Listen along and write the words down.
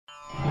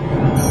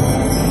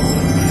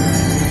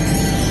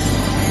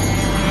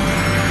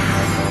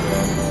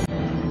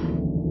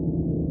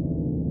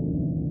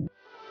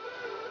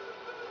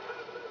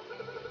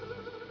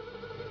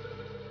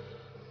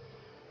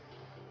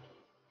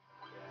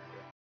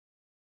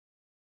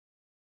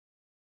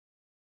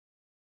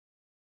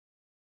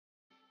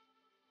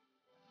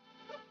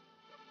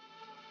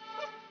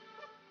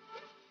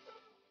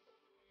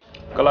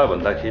कला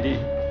भन्दाखेरि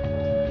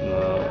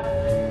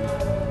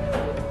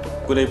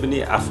कुनै पनि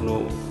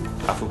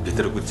आफू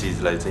भित्रको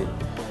चिजलाई चाहिँ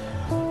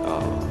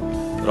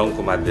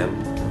रङको माध्यम,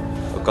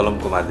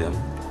 कलमको माध्यम,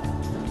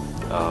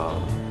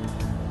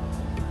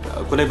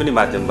 कुनै पनि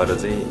माध्यमबाट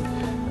चाहिँ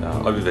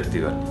अभिव्यक्ति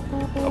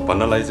गर्ने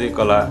भन्नलाई चाहिँ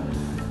कला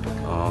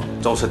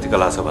 64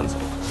 कला छ भन्छ।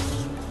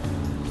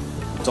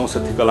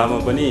 64 कलामा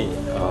पनि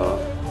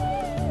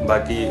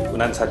बाँकी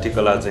 59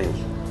 कला चाहिँ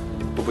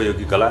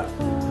उपयोगी कला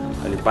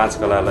अनि 5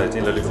 कलालाई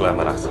चाहिँ ललित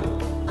कलामा राख्छ।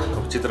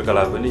 अब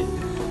चित्रकला पनि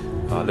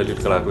ललित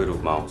कलाकै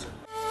रूपमा आउँछ।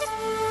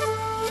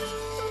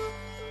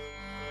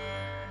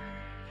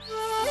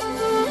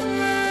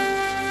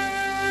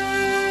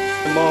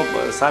 म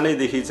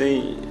सानैदेखि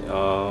चाहिँ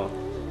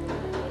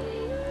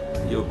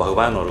यो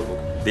भगवानहरूको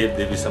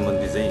देवदेवी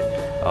सम्बन्धी चाहिँ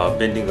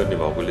पेन्टिङ गर्ने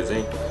भएकोले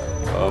चाहिँ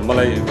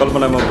मलाई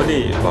कल्पनामा पनि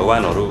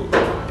भगवानहरू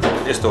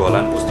यस्तो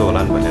होलान् उस्तो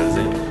होलान् भनेर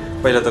चाहिँ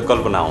पहिला त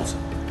कल्पना आउँछ।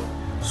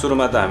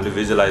 सुरुमा त हामीले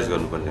भिजुअलाइज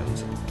गर्नुपर्ने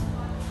हुन्छ।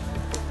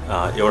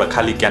 एउटा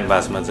खाली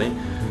क्यानभासमा चाहिँ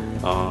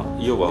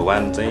यो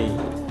भगवान चाहिँ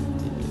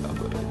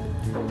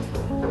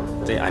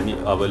हामी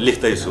अब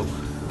लेख्दैछौँ,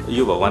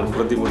 यो भगवानको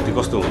प्रतिमूर्ति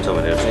कस्तो हुन्छ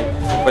भनेर चाहिँ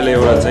पहिला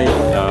एउटा चाहिँ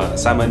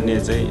सामान्य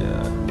चाहिँ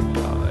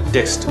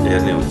टेक्स्ट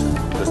हेर्ने हुन्छ।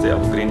 जस्तै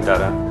अब ग्रिन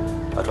तारा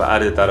अथवा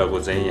आर्य ताराको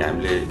चाहिँ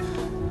हामीले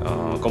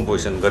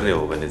कम्पोजिसन गर्ने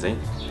हो भने चाहिँ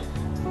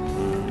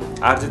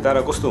आर्य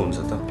तारा कस्तो हुन्छ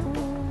त,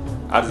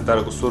 आर्य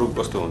ताराको स्वरूप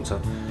कस्तो हुन्छ,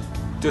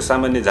 त्यो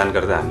सामान्य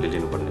जानकारी त हामीले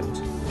लिनुपर्ने हुन्छ।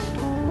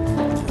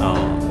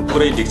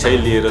 पुरै दीक्षाइ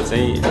लिएर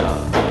चाहिँ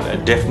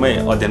डेफमै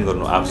अध्ययन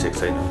गर्नु आवश्यक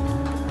छैन।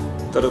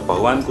 तर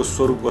भगवानको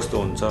स्वरूप कस्तो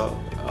हुन्छ,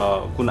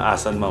 कुन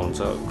आसनमा हुन्छ,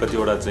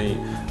 कतिवटा चाहिँ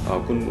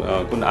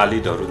कुन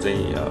आलिडहरू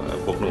चाहिँ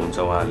बोक्नुहुन्छ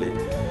उहाँले,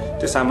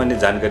 त्यो सामान्य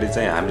जानकारी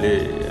चाहिँ हामीले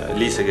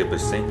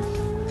लिइसकेपछि चाहिँ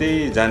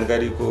त्यही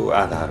जानकारीको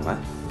आधारमा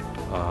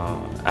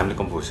हामीले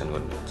कम्पोजिसन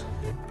गर्नुहुन्छ।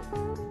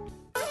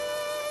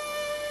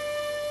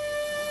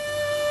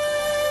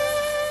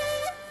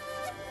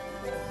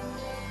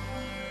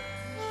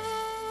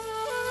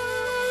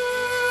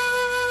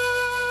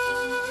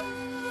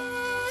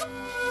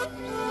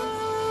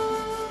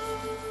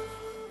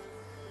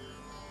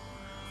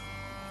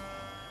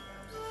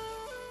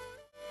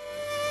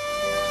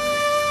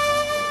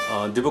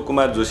 दिपक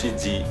कुमार जोशी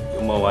जी,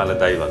 म उहाँलाई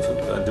दाई भन्छु।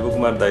 दिपक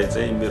कुमार दाई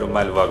चाहिँ मेरो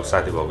माइलबाको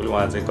साथी भएकोले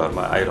उहाँ चाहिँ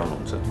घरमा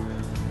आइरहनुहुन्छ।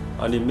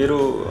 अनि मेरो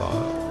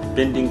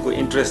पेन्टिङको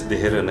इन्ट्रेस्ट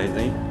देखेर नै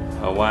चाहिँ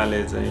उहाँले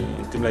चाहिँ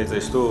तिमीलाई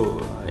चाहिँ यस्तो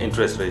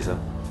इन्ट्रेस्ट रहेछ,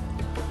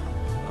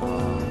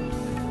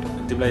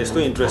 तिमीलाई यस्तो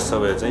इन्ट्रेस्ट छ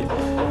भए चाहिँ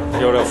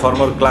एउटा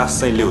फर्मल क्लास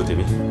चाहिँ लिऊ,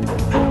 तिमी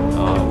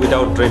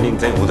विदाउट ट्रेनिङ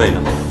चाहिँ हुँदैन,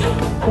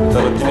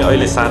 तर तिमी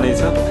अहिले सानै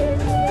छ,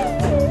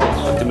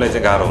 तिमीलाई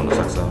चाहिँ गाह्रो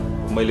हुनसक्छ।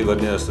 मैले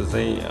गर्ने जस्तो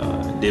चाहिँ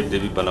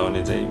देवदेवी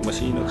बनाउने चाहिँ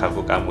मसिनो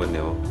खालको काम गर्ने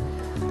हो।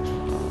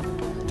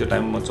 त्यो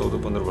टाइममा म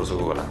 14-15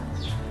 वर्षको होला,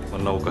 म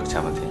 9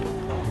 कक्षामा थिएँ।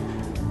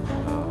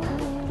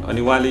 अनि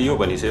उहाँले यो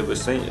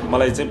भनिसकेपछि चाहिँ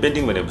मलाई चाहिँ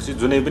पेन्टिङ भनेपछि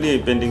जुनै पनि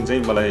पेन्टिङ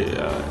चाहिँ मलाई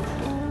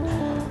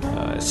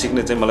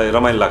सिक्ने चाहिँ मलाई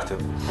रमाइलो लाग्थ्यो।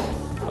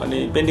 अनि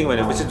पेन्टिङ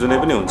भनेपछि जुनै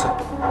पनि हुन्छ,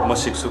 म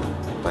सिक्छु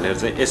भनेर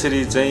चाहिँ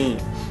यसरी चाहिँ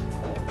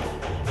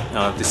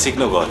त्यो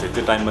सिक्न गएको थियो।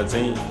 त्यो टाइममा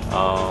चाहिँ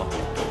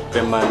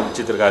प्रेममान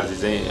चित्रकारजी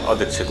चाहिँ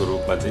अध्यक्षको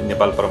रूपमा चाहिँ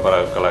नेपाल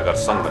परम्परागत कलाकार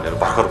सङ्घ भनेर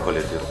भर्खर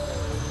खोलेको थियो।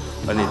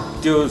 अनि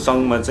त्यो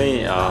सङ्घमा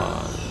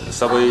चाहिँ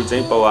सबै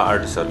चाहिँ पौवा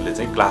आर्टिस्टहरूले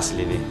चाहिँ क्लास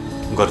लिने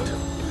गर्थ्यो।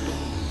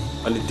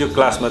 अनि त्यो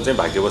क्लासमा चाहिँ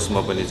भाग्यवश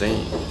म पनि चाहिँ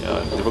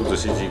दिपक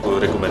जोशीजीको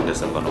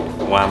रेकमेन्डेसन भनौँ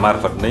उहाँ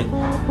मार्फत नै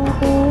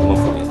म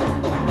पुगेँ।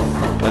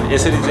 अनि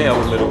यसरी चाहिँ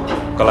अब मेरो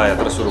कला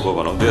यात्रा सुरु भयो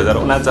भनौँ।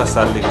 2049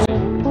 सालदेखि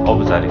चाहिँ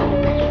औपचारिक।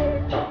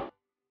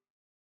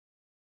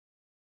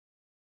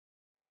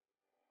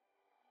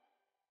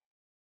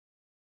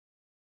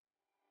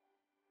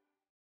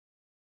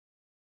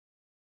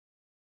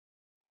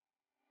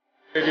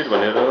 क्रेडिट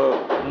भनेर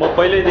म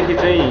पहिल्यैदेखि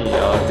चाहिँ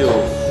त्यो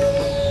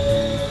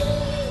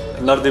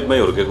नरदेवमै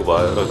हुर्केको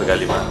भयो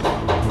रक्तगालीमा।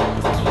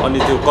 अनि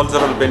त्यो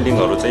कल्चरल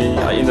पेन्टिङहरू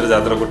चाहिँ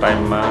इन्द्रजात्राको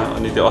टाइममा,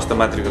 अनि त्यो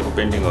अष्टमातृकाको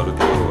पेन्टिङहरू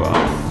त्यो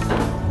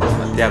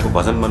त्यहाँको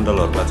भजन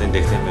मण्डलहरूमा चाहिँ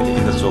देख्थेँ मैले।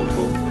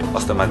 इन्द्रचोकको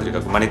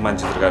अष्टमातृकाको माणिकमान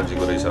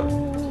चित्रकारजीको रहेछ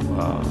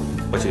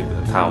पछि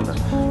थाहा हुँदा।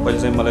 पहिले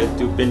चाहिँ मलाई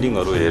त्यो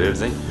पेन्टिङहरू हेरेर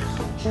चाहिँ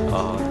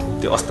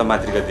त्यो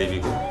अष्टमातृका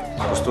देवीको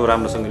कस्तो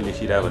राम्रोसँग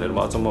लेखिरह्यो भनेर म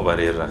अचम्म भएर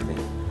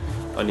हेरिराख्थेँ।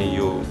 अनि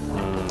यो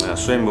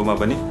स्वयम्भूमा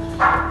पनि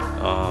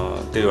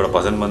त्यो एउटा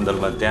भजन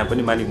मण्डलमा त्यहाँ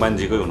पनि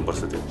माणिकमानजीकै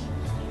हुनुपर्छ त्यो।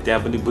 त्यहाँ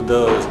पनि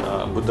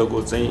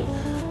बुद्धको चाहिँ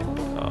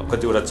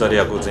कतिवटा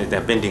चर्याको चाहिँ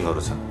त्यहाँ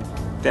पेन्टिङहरू छ।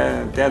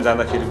 त्यहाँ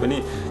जाँदाखेरि पनि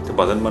त्यो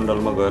भजन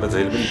मण्डलमा गएर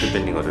जहिले पनि त्यो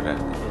पेन्टिङहरू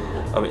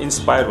राख्थेँ। अब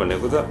इन्सपायर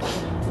भनेको त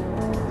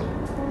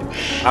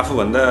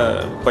आफूभन्दा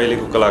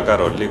पहिलेको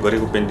कलाकारहरूले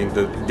गरेको पेन्टिङ त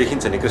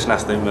देखिन्छ नि।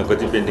 कृष्णाष्टमीमा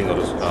कति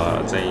पेन्टिङहरू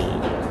चाहिँ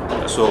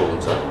सो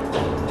हुन्छ।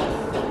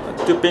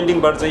 त्यो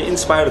पेन्टिङबाट चाहिँ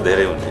इन्सपायर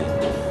धेरै हुन्थेँ।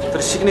 तर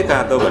सिक्ने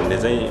कहाँ त भन्ने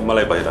चाहिँ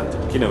मलाई भइरहन्थ्यो,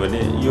 किनभने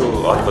यो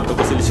हतपत त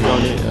कसैले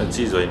सिकाउने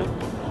चिज होइन।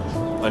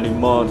 अनि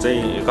म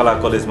चाहिँ कला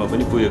कलेजमा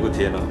पनि पुगेको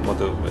थिएन, म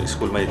त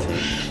स्कुलमै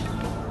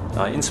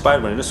थिएँ। इन्सपायर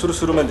भनेर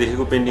सुरुमा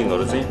देखेको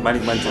पेन्टिङहरू चाहिँ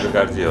माणिकमान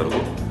चित्रकारजीहरूको,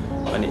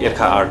 अनि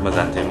एर्खा आर्टमा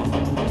जान्थेँ म।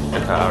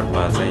 एफा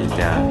आर्टमा चाहिँ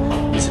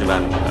त्यहाँ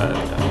श्रीमान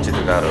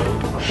चित्रकारहरू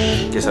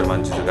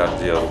केशरमान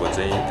चित्रकारजीहरूको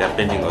चाहिँ त्यहाँ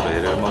पेन्टिङहरू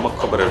हेरेर म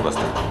मक्ख परेर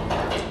बस्थेँ।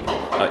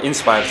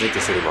 इन्सपायर चाहिँ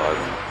त्यसरी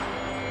भयो।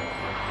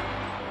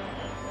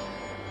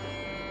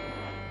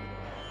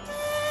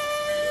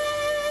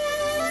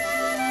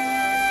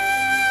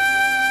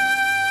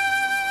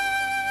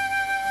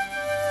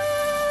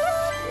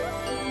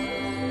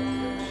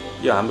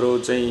 यो हाम्रो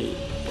चाहिँ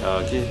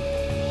के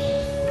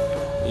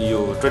यो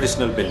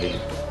ट्रेडिसनल पेन्टिङ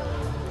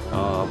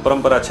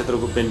परम्परा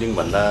क्षेत्रको पेन्टिङ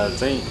भन्दा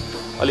चाहिँ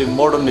अलि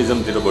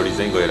मोडर्निजमतिर बढी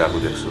चाहिँ गइरहेको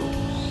देख्छु।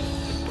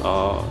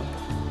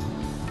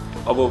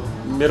 अब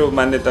मेरो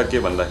मान्यता के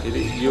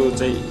भन्दाखेरि यो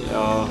चाहिँ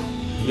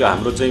यो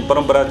हाम्रो चाहिँ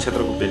परम्परा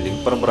क्षेत्रको पेन्टिङ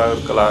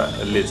परम्परागत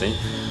कलाले चाहिँ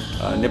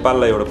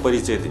नेपाललाई एउटा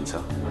परिचय दिन्छ।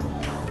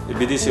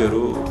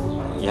 विदेशीहरू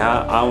यहाँ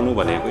आउनु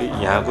भनेको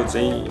यहाँको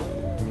चाहिँ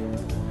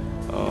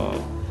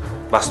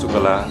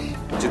वास्तुकला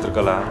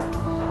चित्रकला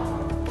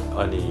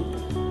अनि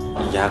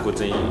यहाँको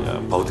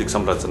चाहिँ भौतिक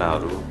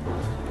संरचनाहरू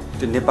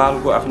त्यो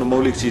नेपालको आफ्नो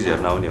मौलिक चिज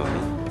हेर्न आउने हो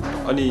नि।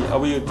 अनि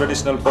अब यो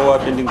ट्रेडिसनल पौवा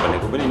पेन्टिङ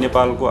भनेको पनि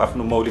नेपालको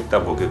आफ्नो मौलिकता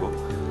बोकेको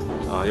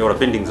एउटा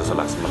पेन्टिङ जस्तो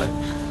लाग्छ मलाई।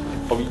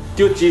 अब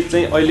त्यो चिज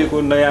चाहिँ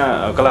अहिलेको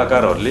नयाँ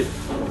कलाकारहरूले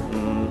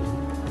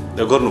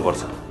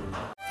गर्नुपर्छ।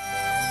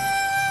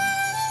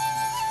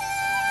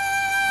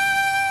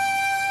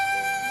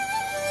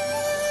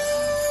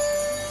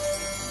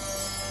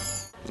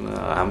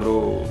 हाम्रो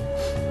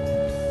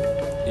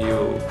यो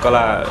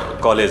कला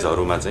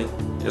कलेजहरूमा चाहिँ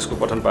यसको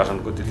पठन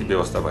पाठनको त्यति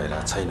व्यवस्था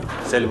भइरहेको छैन।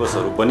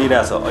 सिलेबसहरू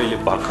बनिरहेछ अहिले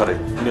भर्खरै,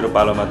 मेरो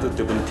पालोमा त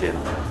त्यो पनि थिएन।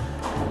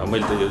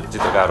 मैले त यो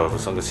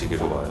चित्रकारहरूसँग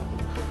सिकेको भयो।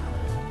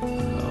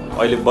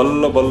 अहिले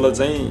बल्ल बल्ल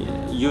चाहिँ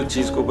यो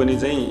चिजको पनि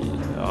चाहिँ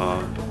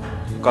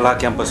कला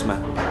क्याम्पसमा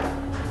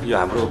यो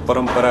हाम्रो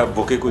परम्परा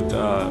बोकेको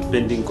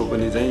पेन्टिङको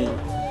पनि चाहिँ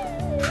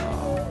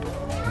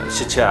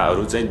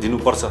शिक्षाहरू चाहिँ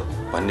दिनुपर्छ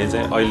भन्ने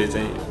चाहिँ अहिले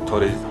चाहिँ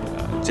थोरै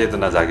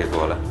चेतना जागेको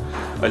होला।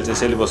 अहिले चाहिँ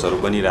सिलेबसहरू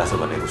बनिरहेछ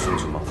भनेको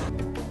सुन्छु म।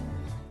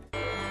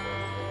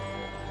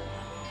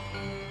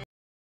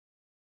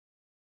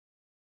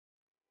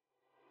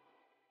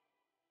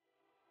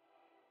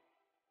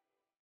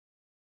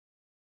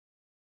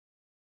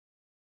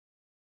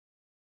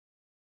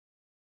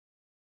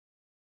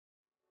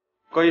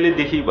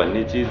 कहिलेदेखि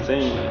भन्ने चिज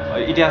चाहिँ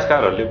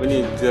इतिहासकारहरूले पनि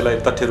त्यसलाई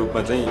तथ्य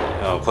रूपमा चाहिँ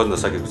खोज्न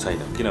सकेको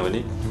छैन। किनभने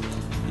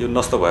यो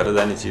नष्ट भएर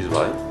जाने चिज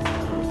भयो।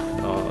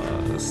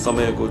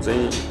 समयको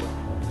चाहिँ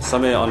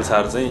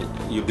समयअनुसार चाहिँ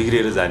यो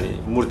बिग्रिएर जाने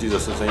मूर्ति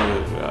जस्तो चाहिँ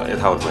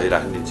यथावत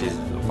भइराख्ने चिज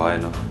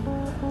भएन।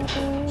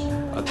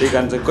 त्यही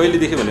कारण चाहिँ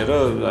कहिलेदेखि भनेर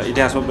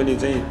इतिहासमा पनि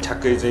चाहिँ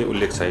ठ्याक्कै चाहिँ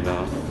उल्लेख छैन।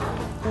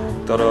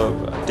 तर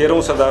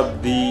 13औं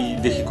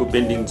शताब्दीदेखिको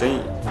पेन्टिङ चाहिँ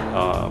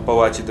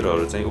पौवा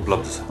चित्रहरू चाहिँ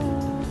उपलब्ध छ।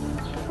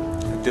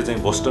 त्यो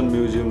चाहिँ बोस्टन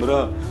म्युजियम र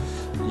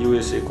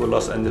युएसए को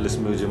लस एन्जलस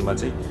म्युजियममा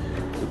चाहिँ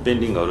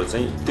पेन्टिङहरू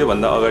चाहिँ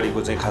त्योभन्दा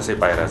अगाडिको चाहिँ खासै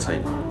पाइरहेको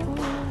छैन।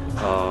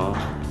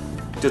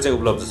 त्यो चाहिँ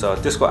उपलब्ध छ।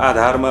 त्यसको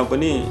आधारमा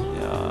पनि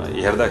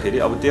हेर्दाखेरि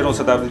अब 13औं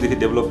शताब्दीदेखि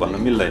डेभलप भन्न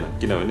मिल्दैन।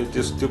 किनभने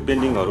त्यो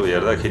पेन्टिङहरू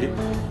हेर्दाखेरि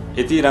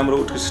यति राम्रो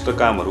उत्कृष्ट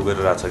कामहरू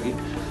गरिरहेछ कि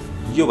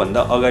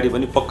योभन्दा अगाडि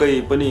पनि पक्कै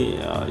पनि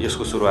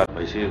यसको सुरुवात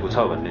भइसकेको छ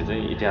भन्ने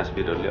चाहिँ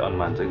इतिहासविदहरूले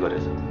अनुमान चाहिँ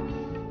गरेछ।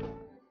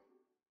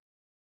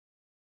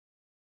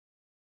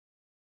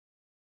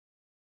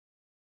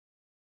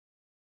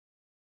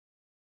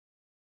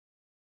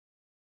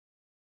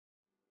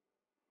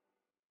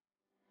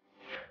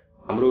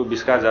 हाम्रो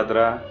विस्का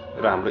जात्रा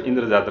र हाम्रो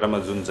इन्द्र जात्रामा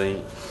जुन चाहिँ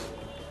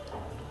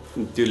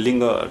त्यो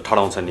लिङ्ग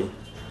ठडाउँछ नि,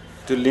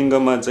 त्यो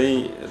लिङ्गमा चाहिँ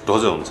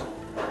ध्वज हुन्छ।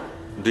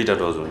 दुईटा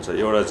ध्वज हुन्छ।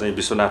 एउटा चाहिँ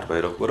विश्वनाथ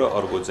भैरवको र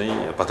अर्को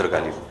चाहिँ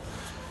भद्रकालीको।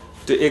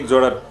 त्यो एक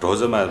जोडा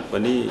ध्वजमा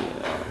पनि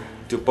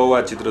त्यो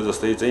पौवा चित्र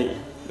जस्तै चाहिँ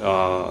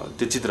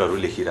त्यो चित्रहरू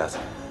लेखिरहेछ।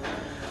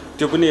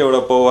 त्यो पनि एउटा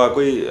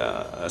पौवाकै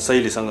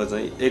शैलीसँग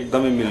चाहिँ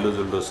एकदमै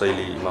मिल्दोजुल्दो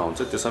शैलीमा हुन्छ।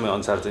 त्यो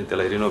समयअनुसार चाहिँ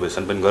त्यसलाई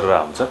रिनोभेसन पनि गरेर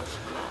हुन्छ।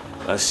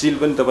 सिल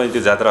पनि तपाईँ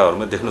त्यो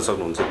जात्राहरूमा देख्न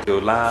सक्नुहुन्छ। त्यो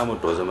लामो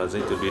ध्वजमा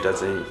चाहिँ त्यो दुईटा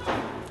चाहिँ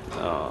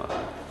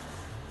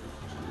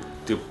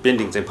त्यो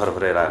पेन्टिङ चाहिँ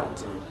फरफराइरहेको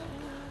हुन्छ।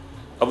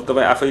 अब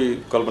तपाईँ आफै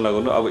कल्पना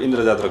गर्नु, अब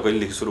इन्द्र जात्रा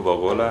कहिलेदेखि सुरु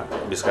भएको होला,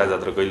 विस्का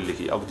जात्रा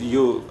कहिलेदेखि, अब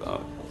यो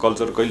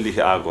कल्चर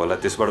कहिलेदेखि आएको होला,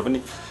 त्यसबाट पनि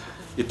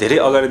यो धेरै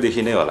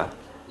अगाडिदेखि नै होला।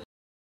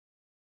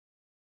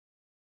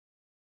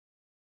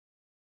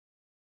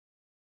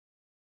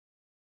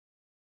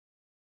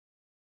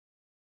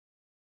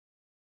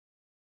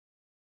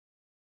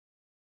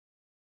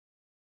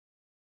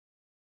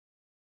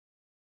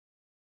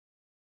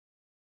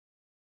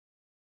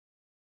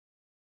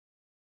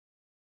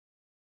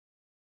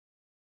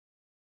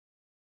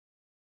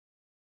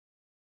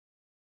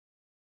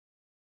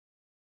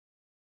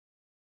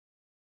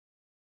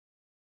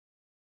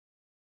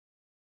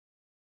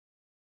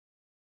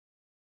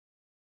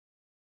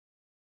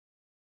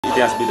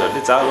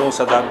 इतिहासविदहरूले 4औं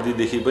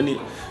शताब्दीदेखि पनि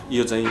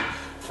यो चाहिँ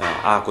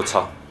आएको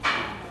छ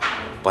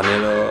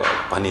भनेर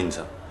भनिन्छ।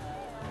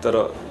 तर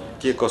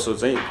के कसो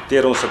चाहिँ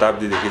 13औं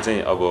शताब्दीदेखि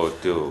चाहिँ अब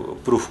त्यो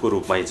प्रुफको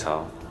रूपमै छ।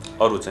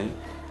 अरू चाहिँ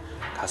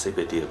खासै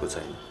भेटिएको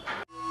छैन।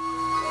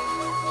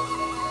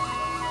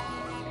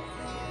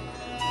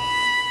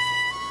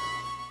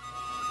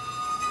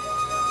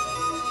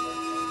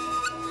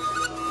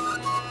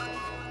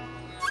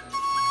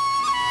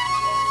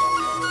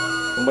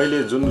 मैले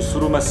जुन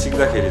सुरुमा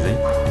सिक्दाखेरि चाहिँ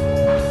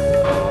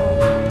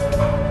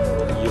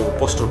यो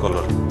पोस्टर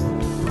कलर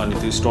अनि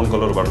त्यो स्टोन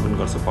कलरबाट पनि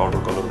गर्छ, पाउडर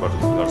कलरबाट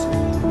पनि गर्छ,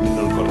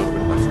 मिनरल कलर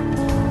पनि गर्छ,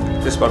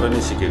 त्यसबाट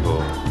नै सिकेको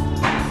हो।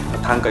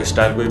 थाङका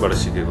स्टाइलकैबाट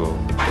सिकेको हो,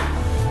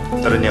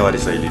 तर नेवारी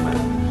शैलीमा।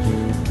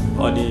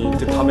 अनि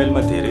त्यो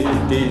थमेलमा धेरै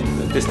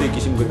त्यस्तै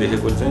किसिमको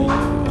देखेको चाहिँ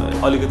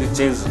अलिकति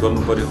चेन्ज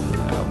गर्नु पर्यो।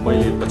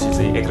 मैले पछि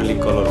चाहिँ एक्रिलिक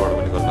कलरबाट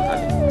पनि गर्न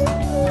थालेँ,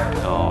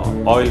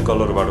 ओइल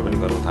कलरबाट पनि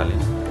गर्न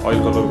थालेँ। ओइल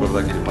कलर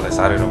गर्दाखेरि मलाई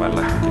साह्रै रमाइलो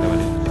लाग्थ्यो,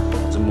 किनभने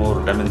चाहिँ मोर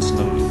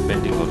डाइमेन्सनल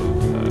पेन्टिङहरू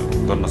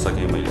गर्न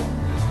सकेँ मैले।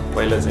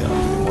 पहिला चाहिँ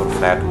अलिकति मोर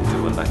फ्ल्याट हुन्थ्यो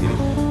भन्दाखेरि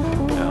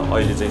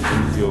अहिले चाहिँ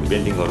यो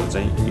पेन्टिङहरू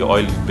चाहिँ यो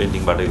ओइल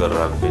पेन्टिङबाटै गरेर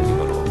आएको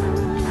पेन्टिङहरू हो,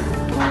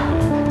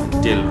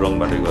 तेल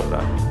रङबाटै गरेर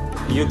आएको।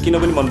 यो किन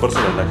पनि मनपर्छ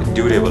भन्दाखेरि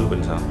ड्युरेबल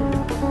पनि छ,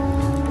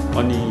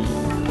 अनि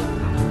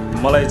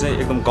मलाई चाहिँ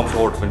एकदम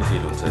कम्फोर्ट पनि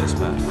फिल हुन्छ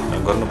यसमा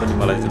गर्न पनि।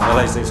 मलाई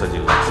चाहिँ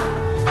सजिलो लाग्छ।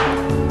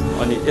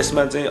 अनि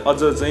यसमा चाहिँ अझ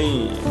चाहिँ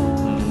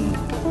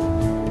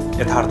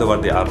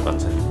यथार्थवादी आर्ट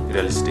भन्छ,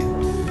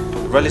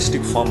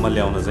 रियलिस्टिक फर्ममा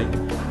ल्याउन चाहिँ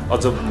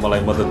अझ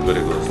मलाई मद्दत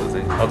गरेको जस्तो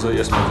चाहिँ अझ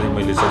यसमा चाहिँ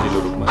मैले सजिलो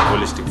रूपमा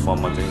रियलिस्टिक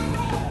फर्ममा चाहिँ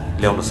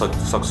ल्याउन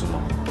सक्छु म।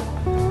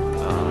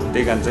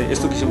 त्यही कारण चाहिँ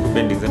यस्तो किसिमको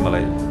पेन्टिङ चाहिँ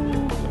मलाई,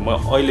 म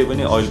अहिले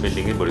पनि ओइल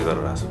पेन्टिङै बढी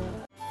गरेर आएको छु।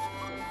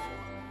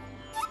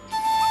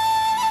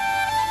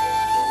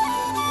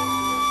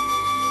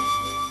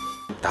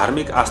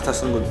 धार्मिक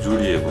आस्थासँग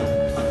जोडिएको,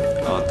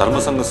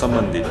 धर्मसँग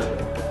सम्बन्धित,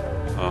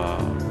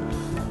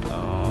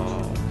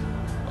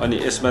 अनि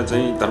यसमा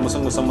चाहिँ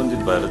धर्मसँग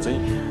सम्बन्धित भएर चाहिँ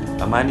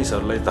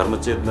मानिसहरूलाई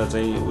धर्मचेतना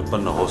चाहिँ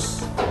उत्पन्न होस्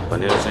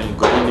भनेर चाहिँ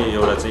गरिने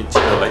एउटा चाहिँ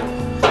चित्रलाई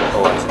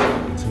पौवा चित्र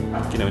भनिन्छ।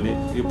 किनभने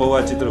यो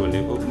पौवा चित्र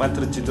भनेको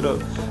मात्र चित्र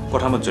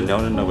कोठामा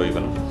झुन्ड्याउने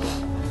नभइकन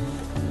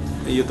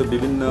यो त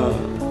विभिन्न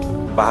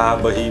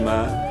बहाबहीमा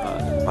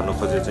भन्नु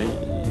खोजे चाहिँ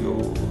यो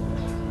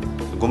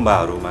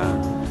गुम्बाहरूमा,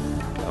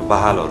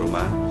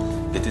 बहालहरूमा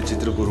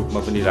भित्तिचित्रको रूपमा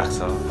पनि राख्छ।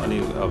 अनि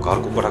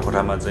घरको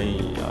कोठामा चाहिँ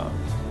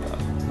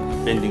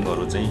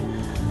पेन्टिङहरू चाहिँ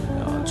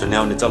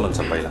झुन्ड्याउने चलन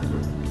छ पहिला,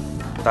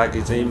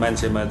 ताकि चाहिँ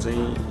मान्छेमा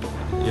चाहिँ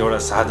एउटा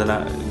साधना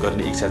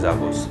गर्ने इच्छा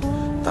जागोस्,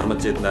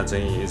 धर्मचेतना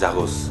चाहिँ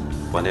जागोस्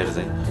भनेर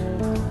चाहिँ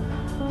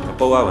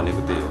पौवा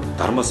भनेको त्यही हो।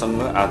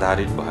 धर्मसँग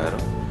आधारित भएर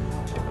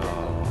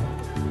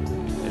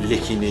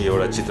लेखिने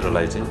एउटा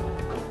चित्रलाई चाहिँ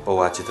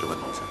पौवा चित्र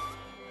भनिन्छ।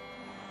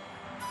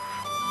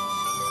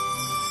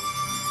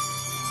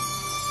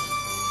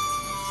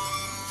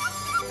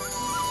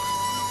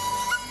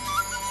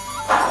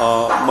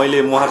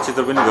 मैले मुहार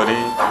चित्र पनि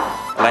गरेँ,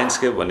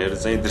 ल्यान्डस्केप भनेर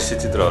चाहिँ दृश्य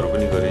चित्रहरू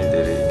पनि गरेँ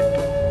धेरै।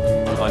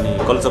 अनि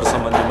कल्चर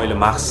सम्बन्धी मैले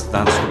मार्क्स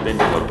डान्सको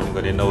पेन्टिङहरू पनि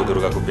गरेँ,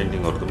 नवदुर्गाको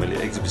पेन्टिङहरू त मैले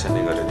एक्जिबिसन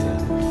नै गरेको थिएँ।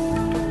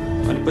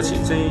 अनि पछि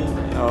चाहिँ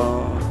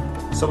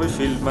सबै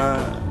फिल्डमा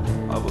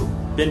अब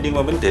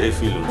पेन्टिङमा पनि धेरै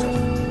फिल्ड हुन्छ,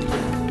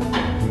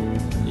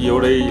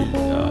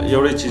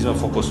 एउटै चिजमा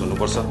फोकस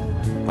हुनुपर्छ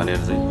भनेर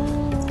चाहिँ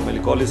मैले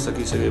कलेज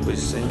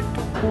सकिसकेपछि चाहिँ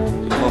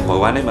म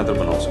भगवानै मात्र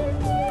बनाउँछु।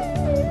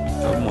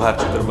 मुहार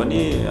चित्र पनि,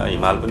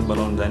 हिमाल पनि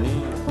बनाउन जाने,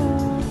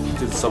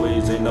 त्यो सबै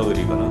चाहिँ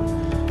नगरिकन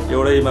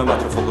एउटैमा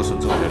मात्र फोकस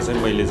हुन्छ भनेर चाहिँ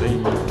मैले चाहिँ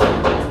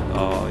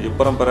यो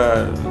परम्परा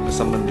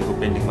सम्बन्धीको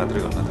पेन्टिङ मात्रै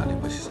गर्न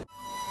थालेपछि चाहिँ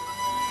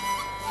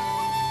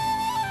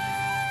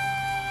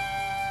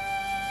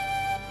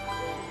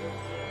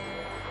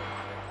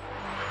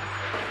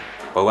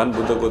भगवान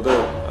बुद्धको त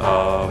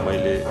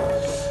मैले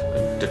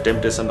the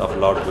temptation of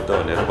lord Buddha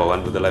भनेर भगवान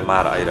बुद्धलाई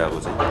मार आइरहेको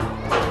चाहिँ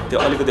त्यो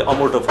अलिकति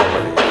अमोटो फर्ममा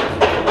लेखेको,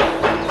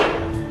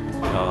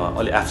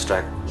 अलि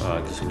एब्स्ट्र्याक्ट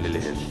किसिमले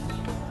लेखेको थिएँ।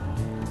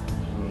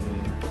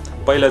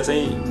 पहिला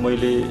चाहिँ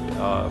मैले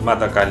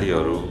माता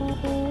कालीहरू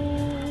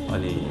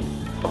अनि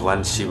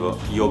भगवान शिव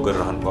योग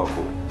गरिरहनु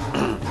भएको,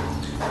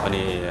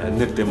 अनि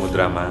नृत्य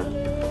मुद्रामा,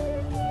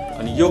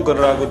 अनि योग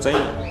गरिरहेको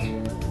चाहिँ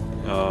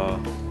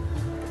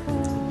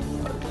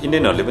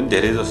इन्डियनहरूले पनि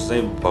धेरै जस्तो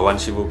चाहिँ भगवान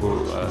शिवको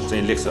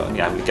चाहिँ लेख्छ, अनि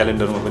हामीले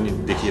क्यालेन्डरमा पनि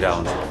देखिरहेको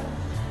हुन्छ।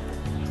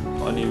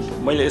 अनि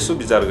मैले यसो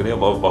विचार गरेँ,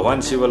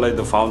 भगवान शिवलाई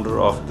the founder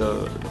of the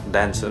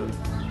dancer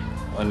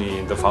अनि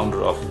द फाउन्डर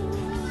अफ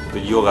द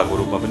योगाको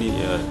रूपमा पनि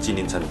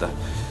चिनिन्छ नि त।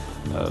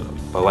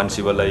 भगवान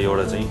शिवलाई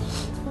एउटा चाहिँ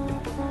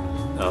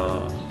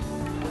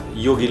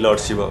योगी लर्ड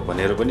शिव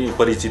भनेर पनि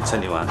परिचित छ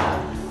नि उहाँ।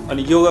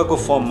 अनि योगाको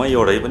फर्ममा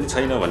एउटै पनि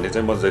छैन भन्ने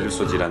चाहिँ म जहिले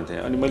सोचिरहन्थेँ।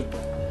 अनि मैले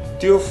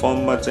त्यो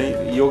फर्ममा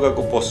चाहिँ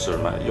योगाको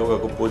पोस्चरमा,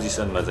 योगाको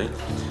पोजिसनमा चाहिँ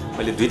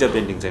मैले दुईवटा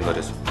पेन्टिङ चाहिँ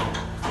गरेछु।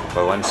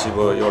 भगवान शिव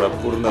एउटा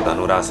पूर्ण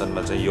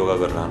धनुरासनमा चाहिँ योगा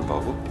गरिरहनु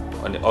भएको,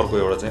 अनि अर्को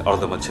एउटा चाहिँ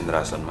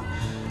अर्धमच्छिन्द्रासनमा।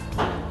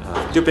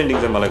 त्यो पेन्टिङ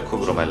चाहिँ मलाई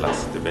खुब रमाइलो लाग्छ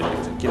त्यो पेन्टिङ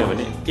चाहिँ,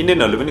 किनभने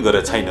इन्डियनहरूले पनि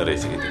गरेर छैन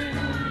रहेछ कि त्यो।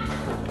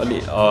 अनि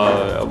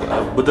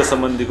बुद्ध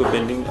सम्बन्धीको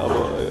पेन्टिङ, अब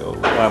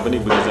उहाँ पनि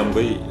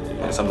बुद्धिज्मकै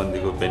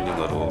सम्बन्धीको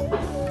पेन्टिङहरू हो,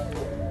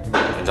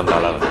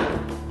 जम्बाला भन्ने।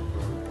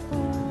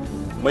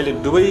 मैले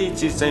दुवै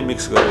चिज चाहिँ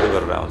मिक्स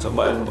गरेर आउँछ।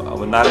 अब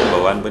नारायण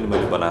भगवान पनि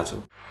मैले बनाएको छु।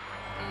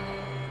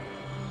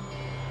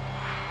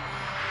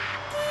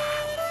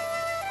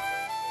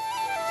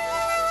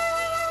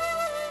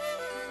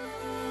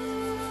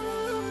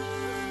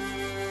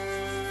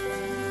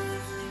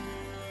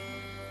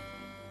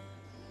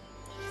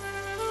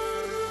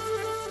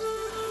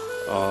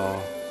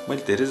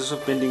 मैले धेरै जसो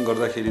पेन्टिङ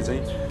गर्दाखेरि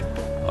चाहिँ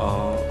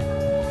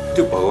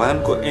त्यो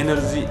भगवानको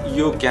एनर्जी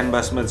यो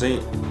क्यानभासमा चाहिँ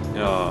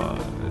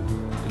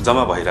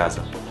जम्मा भइरहेछ,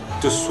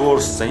 त्यो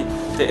सोर्स चाहिँ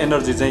त्यो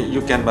एनर्जी चाहिँ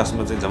यो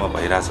क्यानभासमा चाहिँ जम्मा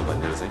भइरहेछ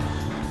भनेर चाहिँ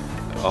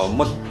म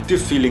त्यो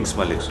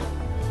फिलिङ्समा लेख्छु।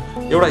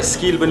 एउटा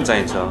स्किल पनि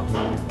चाहिन्छ,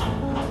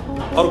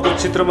 अर्को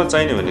चित्रमा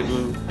चाहिने भनेको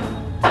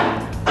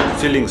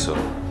फिलिङ्स हो।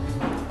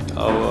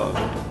 अब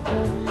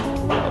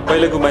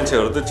पहिलाको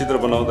मान्छेहरू त चित्र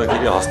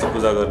बनाउँदाखेरि हस्त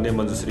पूजा गर्ने,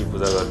 मञ्जुश्री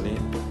पूजा गर्ने,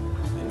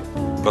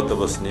 व्रत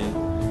बस्ने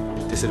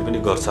त्यसरी पनि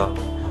गर्छ।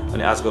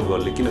 अनि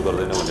आजकलकोहरूले किन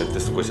गर्दैन भनेर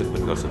त्यस्तो क्वेसन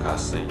पनि गर्छ।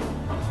 खास चाहिँ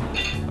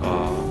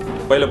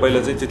पहिला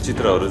चाहिँ त्यो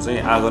चित्रहरू चाहिँ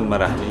आँगनमा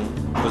राख्ने,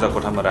 पूजा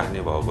कोठामा राख्ने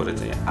भएकोले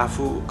चाहिँ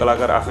आफू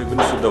कलाकार आफै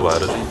पनि शुद्ध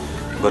भएर चाहिँ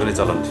गर्ने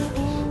चलन थियो।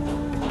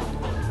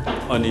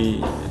 अनि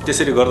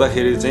त्यसरी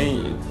गर्दाखेरि चाहिँ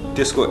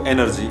त्यसको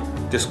एनर्जी,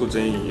 त्यसको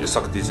चाहिँ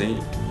शक्ति चाहिँ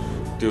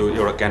त्यो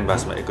एउटा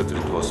क्यानभासमा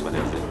एकत्रित होस्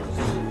भनेर चाहिँ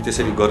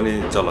त्यसरी गर्ने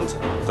चलन छ।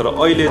 तर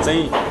अहिले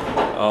चाहिँ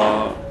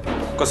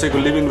कसैको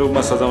लिभिङ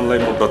रुममा सजाउनलाई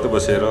म व्रत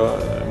बसेर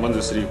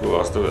मञ्जुश्रीको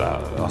हस्त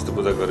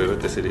पूजा गरेर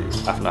त्यसरी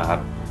आफ्नो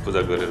हात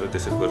पूजा गरेर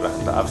त्यसरी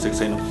गरिराख्नु त आवश्यक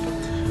छैन,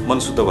 मन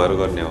शुद्ध भएर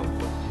गर्ने हो।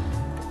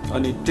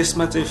 अनि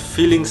त्यसमा चाहिँ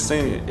फिलिङ्स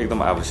चाहिँ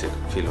एकदम आवश्यक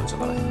फिल हुन्छ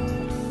मलाई।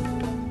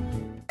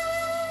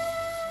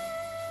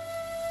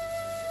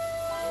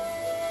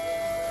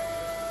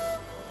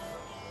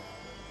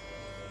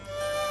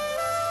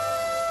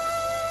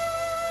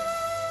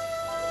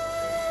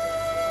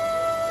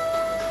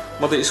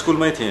 म त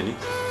स्कुलमै थिएँ नि,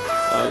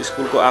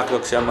 स्कुलको 8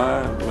 कक्षामा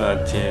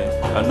थिएँ,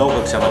 9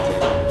 कक्षामा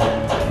थिएँ,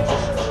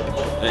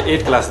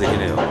 8 क्लासदेखि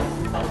नै हो।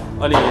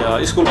 अनि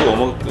स्कुलको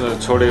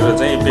होमवर्क छोडेर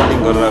चाहिँ पेन्टिङ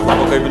गरेर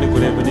पक्कै पनि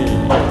कुनै पनि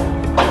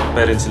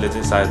प्यारेन्ट्सले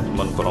चाहिँ सायद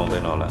मन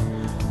पराउँदैन होला।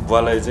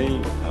 बुवालाई चाहिँ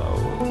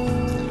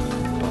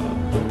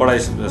पढाइ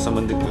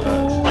सम्बन्धी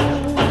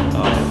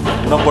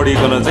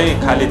नपढिकन चाहिँ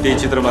खालि त्यही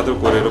चित्र मात्र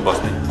कोरेर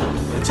बस्ने,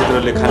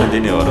 चित्रले खान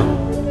दिने हो र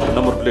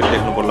नम्बर प्लेट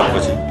लेख्नु पर्ला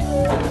पछि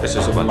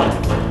यसो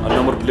भन्थ्यो।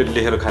 नम्बर प्लेट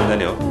लेखेर खान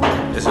जाने हो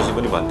यसो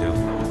पनि भन्थ्यो।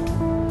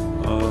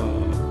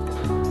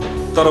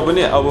 तर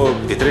पनि अब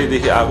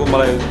भित्रैदेखि आएको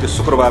मलाई त्यो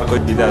शुक्रबारको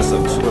बिदा,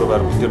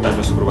 शुक्रबारको त्यो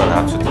टाइममा शुक्रबार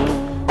हाफ छुट्टी,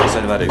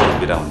 शनिबार एकदम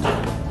बिदा हुन्छ।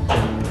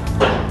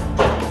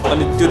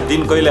 अनि त्यो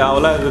दिन कहिले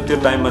आउला र त्यो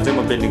टाइममा चाहिँ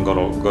म पेन्टिङ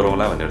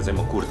गरौँला भनेर चाहिँ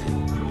म कुर्थेँ।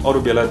 अरू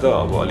बेला त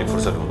अब अलिक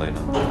फुर्सद हुँदैन।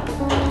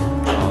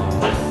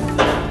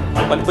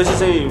 अनि पछि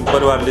चाहिँ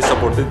परिवारले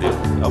सपोर्टै दियो।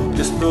 अब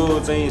त्यस्तो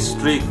चाहिँ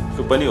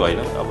स्ट्रिक्ट पनि होइन,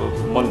 अब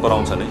मन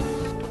पराउँछ नै।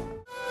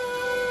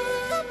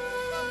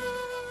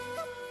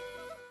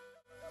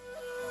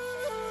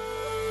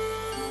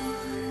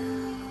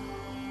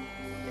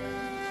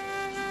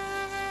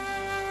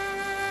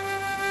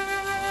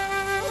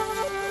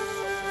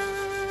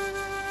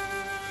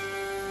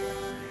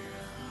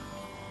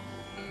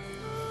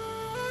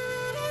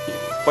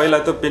 पहिला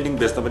त पेन्टिङ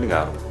बेच्न पनि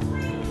गाह्रो।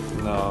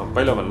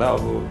 पहिला भन्दा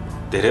अब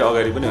धेरै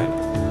अगाडि पनि होइन,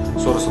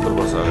 16-17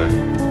 वर्ष अगाडि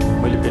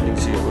मैले पेन्टिङ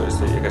सिकेको,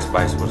 यस्तै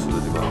 21-22 वर्ष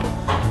जति भयो,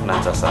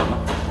 49 सालमा।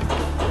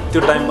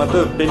 त्यो टाइममा त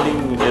पेन्टिङ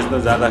बेच्न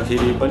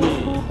जाँदाखेरि पनि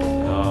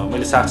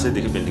मैले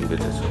 700देखि पेन्टिङ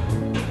बेचेको छु।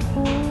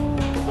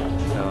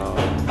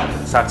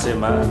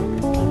 700मा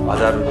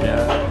 1000 रुपियाँ,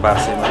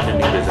 1200मा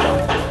पेन्टिङ बेचेर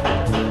आउँथ्यो।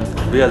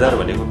 2000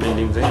 भनेको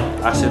पेन्टिङ चाहिँ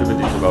 800 रुपियाँ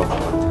दिन्छु गाउँ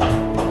थियो,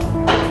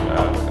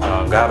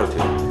 गाह्रो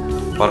थियो।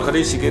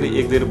 भर्खरै सिकेर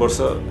 1-1.5 वर्ष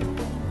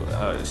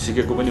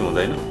सिकेको पनि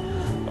हुँदैन।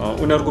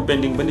 उनीहरूको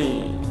पेन्टिङ पनि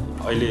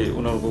अहिले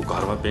उनीहरूको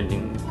घरमा पेन्टिङ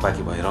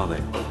बाँकी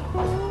भइरहँदैन।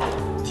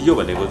 थियो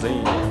भनेको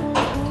चाहिँ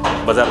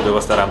बजार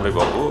व्यवस्था राम्रै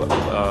भएको,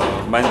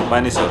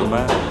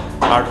 मानिसहरूमा,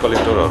 आर्ट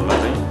कलेक्टरहरूमा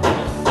चाहिँ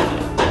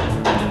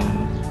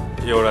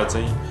एउटा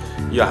चाहिँ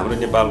यो हाम्रो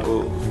नेपालको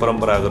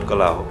परम्परागत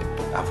कला हो,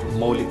 आफ्नो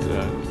मौलिक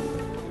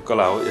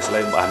कला हो,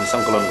 यसलाई हामी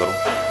सङ्कलन गरौँ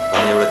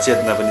भन्ने एउटा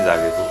चेतना पनि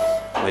जागेको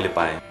मैले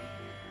पाएँ।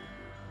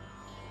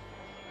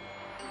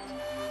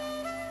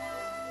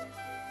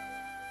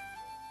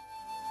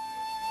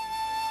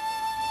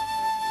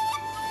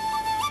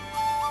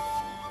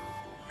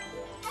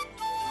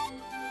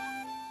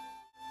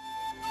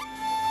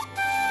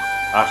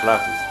 $8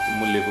 लाख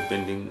मूल्यको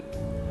पेन्टिङ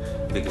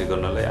बिक्री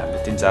गर्नलाई हामी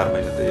 3-4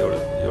 महिना त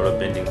एउटा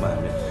पेन्टिङमा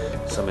हामी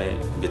समय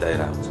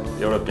बिताएर हुन्छ।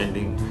 एउटा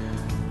पेन्टिङ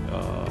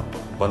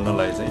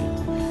बन्नलाई चाहिँ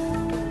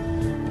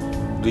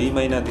 2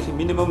 महिनादेखि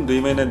मिनिमम 2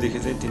 महिनादेखि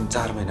चाहिँ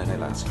 3-4 महिना नै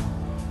लाग्छ।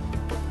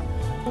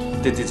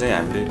 त्यति चाहिँ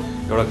हामीले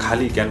एउटा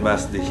खाली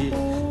क्यानभासदेखि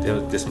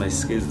त्यसमा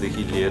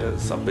स्केचदेखि लिएर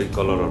सबै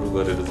कलरहरू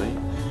गरेर चाहिँ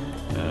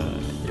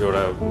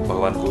एउटा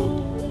भगवानको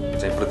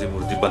चाहिँ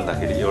प्रतिमूर्ति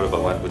बन्दाखेरि, एउटा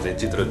भगवानको चाहिँ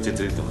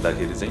चित्रित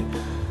हुँदाखेरि चाहिँ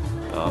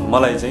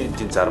मलाई चाहिँ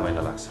 3-4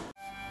 महिना लाग्छ।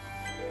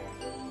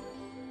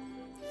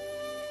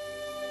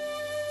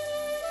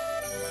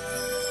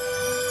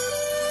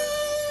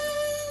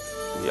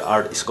 यो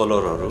आर्ट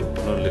स्कलरहरू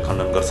उनीहरूले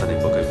खण्डन गर्छ नि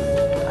पक्कै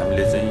पनि।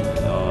 हामीले चाहिँ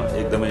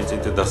एकदमै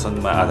चाहिँ त्यो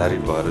दर्शनमा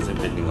आधारित भएर चाहिँ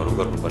पेन्टिङहरू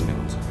गर्नुपर्ने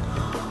हुन्छ।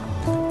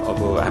 अब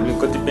हामीले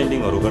कति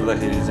पेन्टिङहरू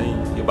गर्दाखेरि चाहिँ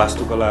यो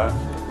वास्तुकला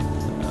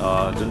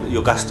जुन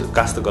यो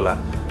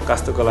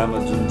काष्ठकलामा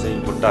जुन चाहिँ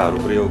बुट्टाहरू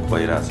प्रयोग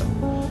भइरहेछ,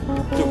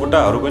 त्यो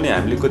बुट्टाहरू पनि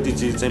हामीले कति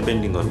चिज चाहिँ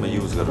पेन्टिङहरूमा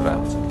युज गरेर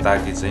आउँछ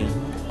ताकि चाहिँ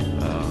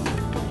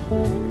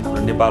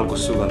हाम्रो नेपालको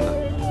सुगन्ध,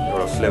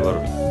 फ्लेभर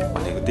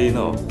भनेको त्यही न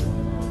हो।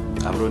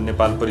 हाम्रो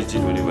नेपाल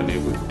परिचित हुने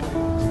भनेको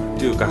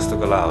त्यो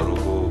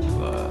काष्ठकलाहरूको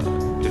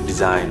त्यो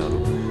डिजाइनहरू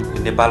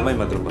नेपालमै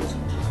मात्र बन्छ।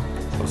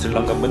 अब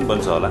श्रीलङ्का पनि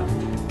बन्छ होला,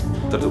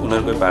 तर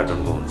उनीहरूकै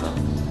प्याटर्नको हुन्छ।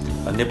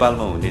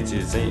 नेपालमा हुने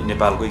चिज चाहिँ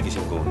नेपालकै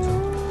किसिमको हुन्छ।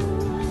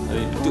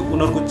 अनि त्यो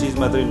उनीहरूको चिज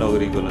मात्रै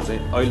नगरिकन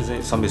चाहिँ अहिले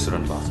चाहिँ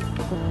सम्मिश्रण भएको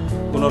छ।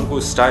 उनीहरूको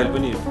स्टाइल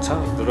पनि छ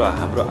र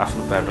हाम्रो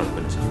आफ्नो प्याटर्न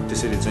पनि छ।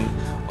 त्यसरी चाहिँ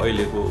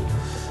अहिलेको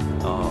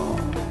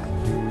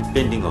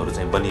पेन्टिङहरू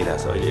चाहिँ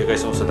बनिरहेछ। अहिले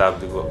 21औं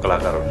शताब्दीको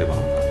कलाकारहरूले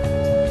भनौँ न,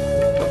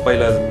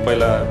 पहिला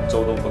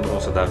 14औं 15औं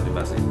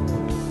शताब्दीमा चाहिँ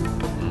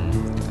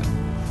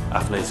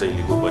आफ्नै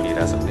शैलीको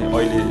बनिरहेछ भने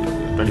अहिले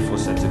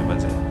 21st सेन्चुरीमा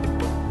चाहिँ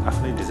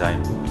आफ्नै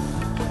डिजाइनको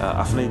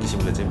आफ्नै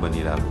किसिमले चाहिँ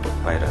बनिरहेको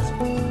पाइरहेछ।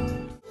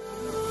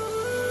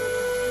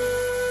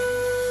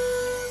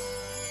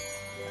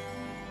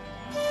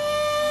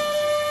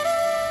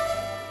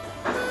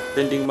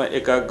 पेन्टिङमा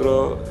एकाग्र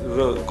र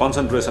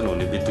कन्सन्ट्रेसन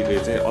हुने बित्तिकै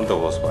चाहिँ अन्त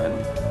होस् भएन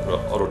र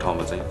अरू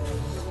ठाउँमा चाहिँ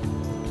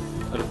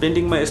र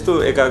पेन्टिङमा यस्तो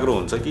एकाग्र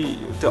हुन्छ कि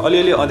त्यो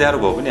अलिअलि अँध्यारो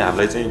भयो पनि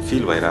हामीलाई चाहिँ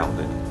फिल भइरहेको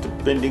हुँदैन। त्यो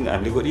पेन्टिङ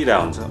हामीले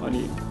गरिरहेको हुन्छ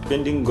अनि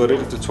पेन्टिङ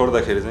गरेर त्यो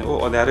छोड्दाखेरि चाहिँ ओ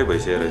अँध्यारै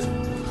भइसकेको रहेछ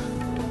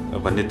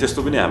भन्ने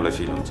त्यस्तो पनि हामीलाई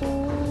फिल हुन्छ।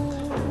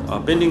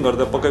 पेन्टिङ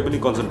गर्दा पक्कै पनि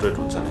कन्सन्ट्रेट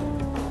हुन्छ नि।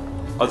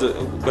 अझ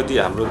कति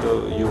हाम्रो त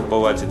यो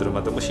पौवा चित्रमा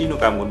त मसिनो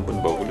काम गर्नु पनि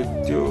भएकोले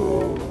त्यो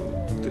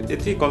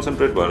यति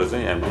कन्सन्ट्रेट भएर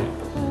चाहिँ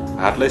हामीले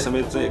हातलाई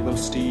समेत चाहिँ एकदम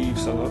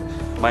स्टिफसँग,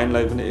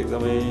 माइन्डलाई पनि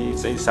एकदमै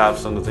चाहिँ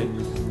सार्पसँग चाहिँ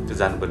त्यो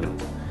जानुपर्ने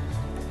हुन्छ।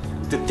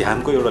 त्यो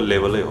ध्यानको एउटा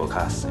लेभलै हो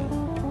खास चाहिँ।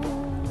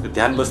 त्यो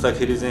ध्यान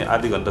बस्दाखेरि चाहिँ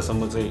आधी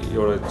घन्टासम्म चाहिँ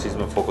एउटा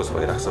चिजमा फोकस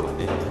भइरहेको छ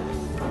भने,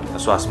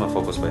 श्वासमा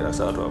फोकस भइरहेको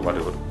छ अथवा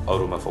वाटेभर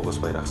अरूमा फोकस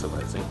भइरहेको छ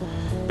भने चाहिँ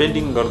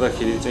पेन्टिङ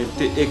गर्दाखेरि चाहिँ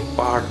त्यो एक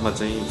पार्टमा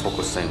चाहिँ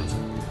फोकस चाहिँ हुन्छ।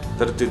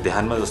 तर त्यो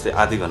ध्यानमा जस्तै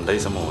आधी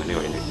घन्टैसम्म हुने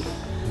होइन कि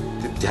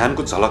त्यो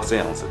ध्यानको झलक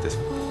चाहिँ आउँछ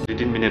त्यसमा।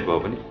 2-3 मिनट भयो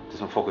भने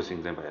त्यसमा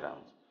फोकसिङ चाहिँ भइरहेको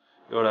हुन्छ।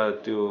 एउटा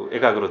त्यो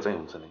एकाग्र चाहिँ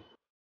हुन्छ नि।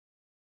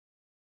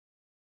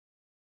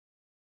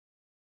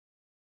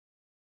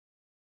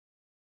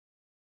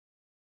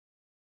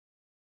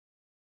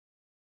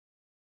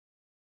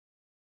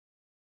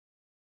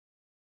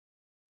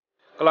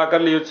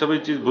 कलाकारले यो सबै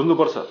चिज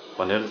बुझ्नुपर्छ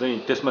भनेर चाहिँ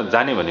त्यसमा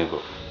जाने भनेको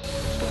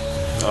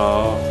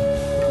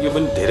यो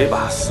पनि धेरै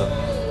भाष छ।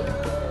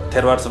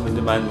 थेरवाड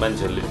सम्बन्धी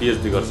मान्छेहरूले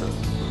पिएचडी गर्छ,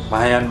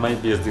 महायानमै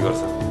पिएचडी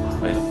गर्छ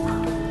होइन।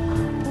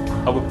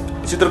 अब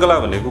चित्रकला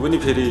भनेको पनि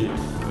फेरि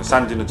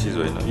सानोतिनो चिज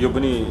होइन, यो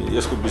पनि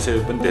यसको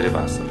विषय पनि धेरै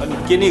भाष छ। अनि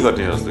के नै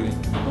गर्ने जस्तो कि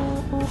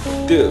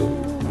त्यो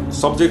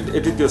सब्जेक्ट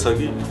यति त्यो छ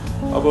कि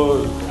अब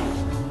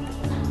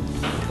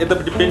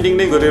यतापट्टि पेन्टिङ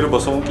नै गरेर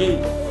बसौँ कि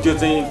त्यो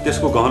चाहिँ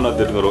त्यसको गहन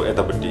अध्ययन गरौँ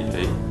यतापट्टि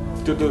है।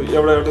 त्यो त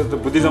एउटा त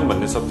बुद्धिज्म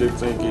भन्ने सब्जेक्ट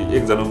चाहिँ कि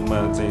एक जन्ममा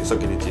चाहिँ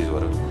सकिने चिज हो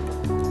र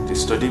त्यो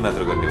स्टडी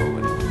मात्र गर्ने हो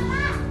भने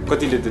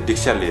कतिले त्यो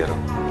दीक्षा लिएर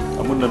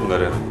मुण्डन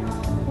गरेर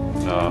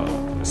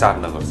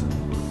साधना गर्छ।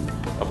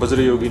 अब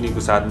वज्रयोगिनीको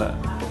साधना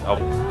अब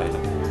होइन,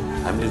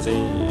 हामीले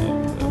चाहिँ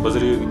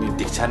वज्रयोगिनी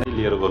दीक्षा नै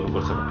लिएर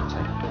गर्नुपर्छ भन्ने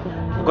छैन।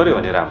 गऱ्यो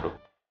भने राम्रो।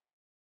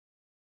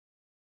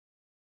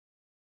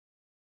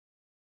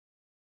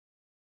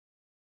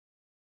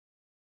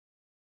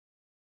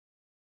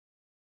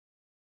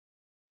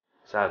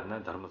 साधना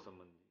धर्म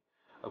सम्बन्धी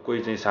अब कोही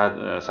चाहिँ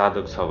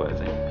साधक छ भए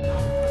चाहिँ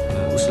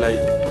उसलाई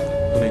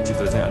कुनै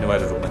चित्र चाहिँ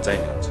अनिवार्य रूपमा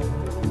चाहिने हुन्छ।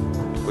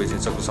 कोही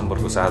चाहिँ चक्र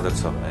सम्पर्कको साधक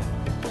छ भने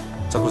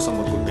चक्र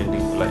सम्पर्कको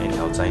पेन्टिङ उसलाई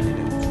एनीहाउ चाहिने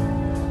नै हुन्छ।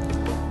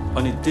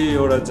 अनि त्यो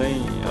एउटा चाहिँ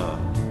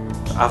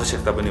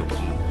आवश्यकता पनि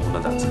हुन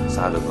जान्छ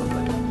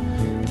साधकहरूलाई।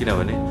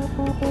 किनभने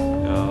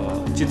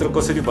चित्र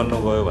कसरी बन्न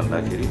गयो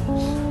भन्दाखेरि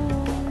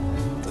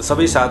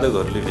सबै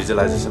साधकहरूले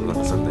भिजुअलाइजेसन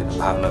गर्न सक्दैन,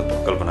 भावना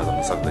कल्पना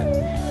गर्न सक्दैन।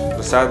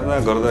 र साधना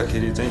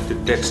गर्दाखेरि चाहिँ त्यो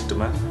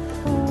टेक्स्टमा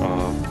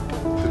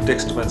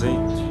चाहिँ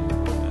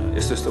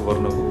यस्तो यस्तो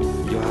वर्णको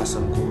यो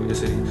आसनको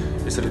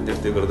यसरी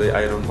नृत्य गर्दै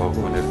आइरहनु भएको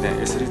भनेर त्यहाँ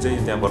यसरी चाहिँ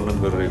त्यहाँ वर्णन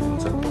गरिरहेको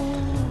हुन्छ।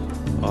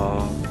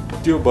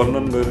 त्यो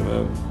वर्णन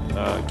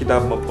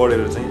किताबमा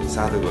पढेर चाहिँ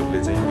साधकहरूले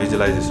चाहिँ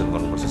भिजुअलाइजेसन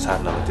गर्नुपर्छ।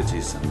 साधनामा त्यो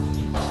चिज छ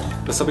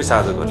र सबै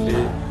साधकहरूले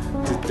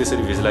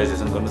त्यसरी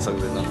भिजुअलाइजेसन गर्न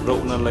सक्दैन र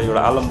उनीहरूलाई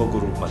एउटा आलम्बको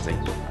रूपमा चाहिँ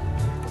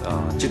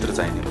चित्र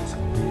चाहिने हुन्छ।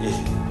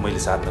 मैले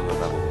साधना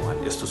गर्दा भगवान्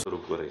यस्तो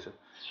स्वरूपको रहेछ,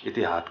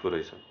 यति हातको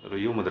रहेछ र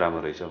यो मुद्रामा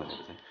रहेछ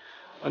भनेर चाहिँ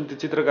अनि त्यो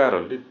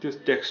चित्रकारहरूले त्यो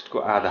टेक्स्टको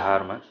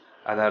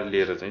आधार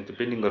लिएर चाहिँ त्यो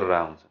पेन्टिङ गरेर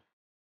आउँछ।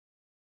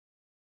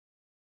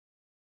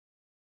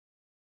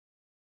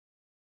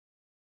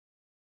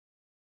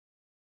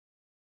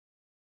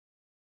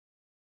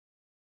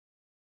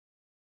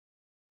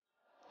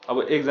 अब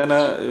एकजना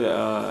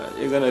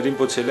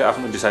रिम्पोछेले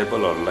आफ्नो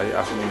डिसाइपलहरूलाई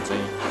आफ्नो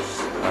चाहिँ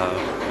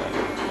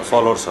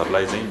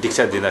फलोवर्सहरूलाई चाहिँ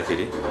दीक्षा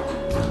दिँदाखेरि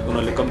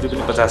उनीहरूले कम्ती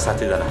पनि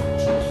 50-60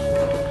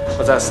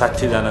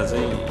 जना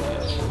चाहिँ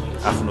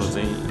आफ्नो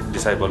चाहिँ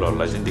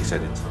डिसाइपलहरूलाई चाहिँ दीक्षा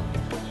दिन्छ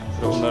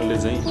र उनीहरूले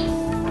चाहिँ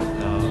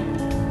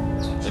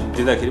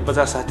दिँदाखेरि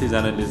 50-60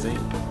 जनाले चाहिँ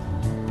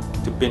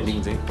त्यो पेन्टिङ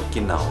चाहिँ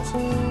किन्न आउँछ।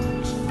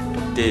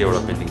 त्यही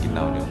एउटा पेन्टिङ किन्न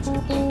आउने हुन्छ।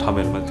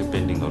 ठमेलमा त्यो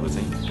पेन्टिङहरू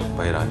चाहिँ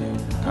भइरहने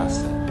खास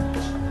चाहिँ।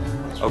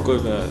 अब कोही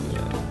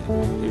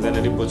एकजना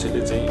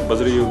रिम्पोछेले चाहिँ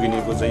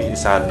वज्रयोगिनीको चाहिँ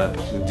साधना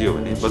दियो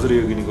भने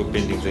वज्रयोगिनीको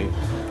पेन्टिङ चाहिँ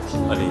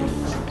अनि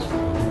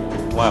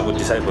उहाँको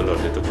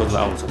डिसाइपलहरूले त खोज्न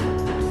आउँछ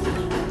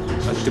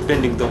अनि त्यो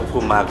पेन्टिङ त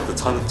को माग त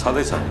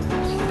छँदैछ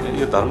नि।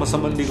 यो धर्म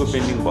सम्बन्धीको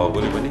पेन्टिङ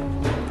भएकोले पनि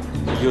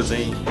यो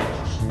चाहिँ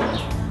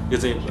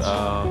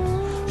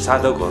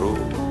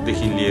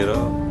साधकहरूदेखि लिएर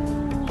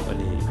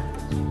अनि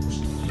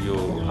यो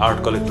आर्ट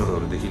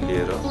कलेक्टरहरूदेखि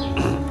लिएर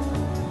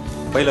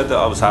पहिला त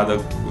अब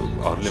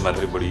साधकहरूले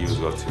मात्रै बढी युज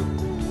गर्थ्यो।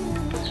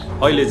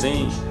 अहिले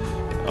चाहिँ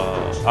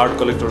आर्ट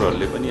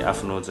कलेक्टरहरूले पनि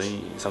आफ्नो चाहिँ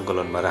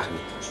सङ्कलनमा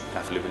राख्ने,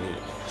 आफूले पनि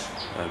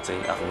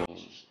चाहिँ आफ्नो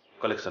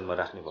कलेक्सनमा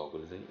राख्ने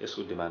भएकोले चाहिँ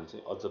यसको डिमान्ड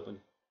चाहिँ अझ पनि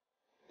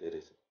धेरै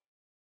छ।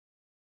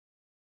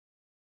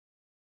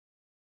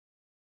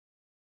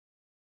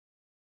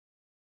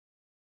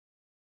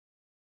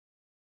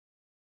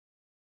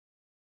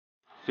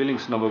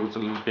 फिलिङ्स नभएको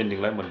चाहिँ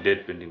पेन्टिङलाई म डेड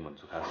पेन्टिङ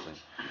भन्छु। खास चाहिँ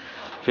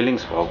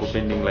फिलिङ्स भएको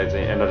पेन्टिङलाई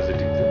चाहिँ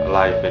एनर्जेटिक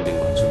लाइभ पेन्टिङ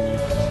भन्छु।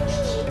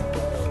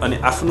 अनि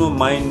आफ्नो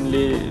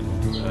माइन्डले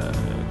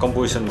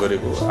कम्पोजिसन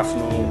गरेको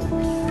आफ्नो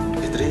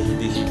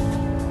भित्रैदेखि,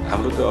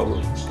 हाम्रो त अब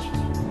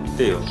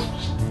त्यही हो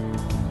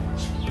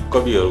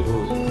कविहरूको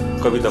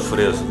कविता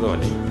फुरे जस्तो त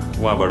भने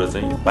उहाँबाट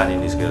चाहिँ पानी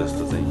निस्के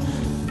जस्तो चाहिँ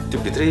त्यो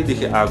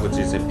भित्रैदेखि आएको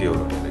चिज चाहिँ प्योर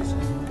हुने रहेछ।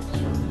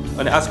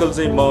 अनि आजकल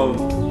चाहिँ म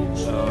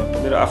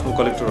मेरो आफ्नो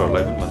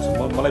कलेक्टरहरूलाई पनि भन्छु,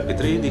 मलाई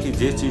भित्रैदेखि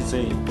जे चिज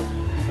चाहिँ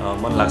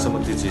मन लाग्छ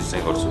म त्यो चिज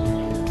चाहिँ गर्छु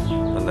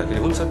भन्दाखेरि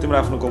हुन्छ तिम्रो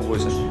आफ्नो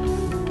कम्पोजिसन,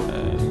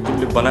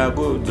 तिमीले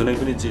बनाएको जुनै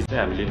पनि चिज चाहिँ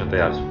हामी लिन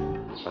तयार छौँ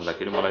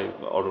भन्दाखेरि मलाई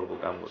अर्डरको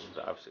काम गर्नु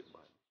चाहिँ आवश्यक भयो।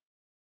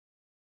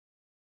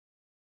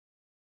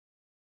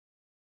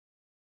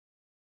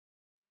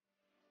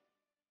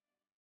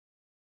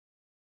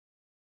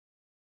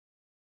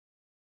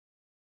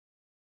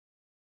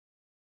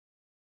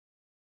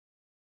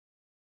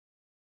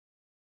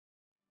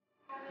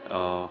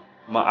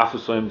 म आफू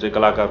स्वयं चाहिँ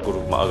कलाकारको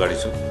रूपमा अगाडि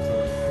छु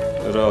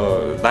र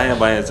दायाँ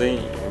बायाँ चाहिँ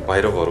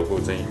भैरवहरूको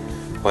चाहिँ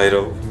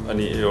भैरव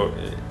अनि यो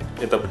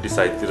यतापट्टि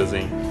साइडतिर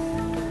चाहिँ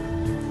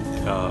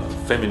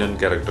फेमिनन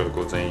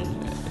क्यारेक्टरको चाहिँ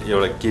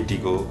एउटा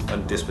केटीको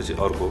अनि त्यसपछि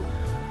अर्को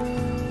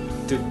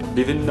त्यो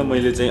विभिन्न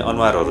मैले चाहिँ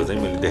अनुहारहरू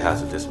चाहिँ मैले देखाएको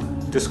छु त्यसमा।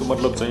 त्यसको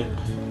मतलब चाहिँ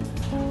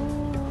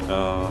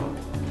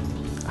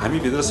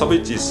हामीभित्र सबै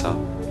चिज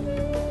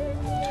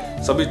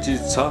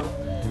छ,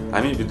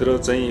 हामीभित्र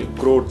चाहिँ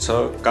क्रोध छ,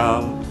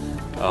 काम,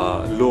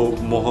 लोभ,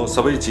 मोह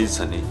सबै चिज छ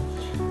नि।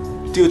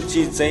 त्यो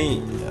चिज चाहिँ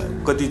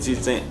कति चिज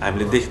चाहिँ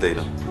हामीले देख्दैन,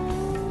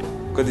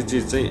 कति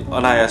चिज चाहिँ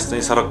अनायास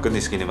चाहिँ सरक्क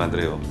निस्किने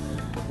मात्रै हो।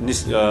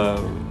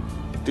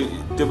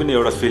 त्यो पनि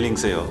एउटा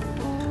फिलिङ्सै हो।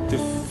 त्यो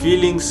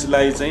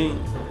फिलिङ्सलाई चाहिँ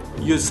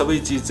यो सबै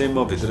चिज चाहिँ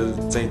म भित्र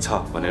चाहिँ छ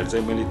भनेर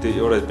चाहिँ मैले त्यो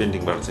एउटा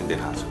पेन्टिङबाट चाहिँ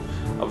देखाएको छु।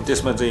 अब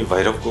त्यसमा चाहिँ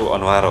भैरवको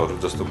अनुहारहरू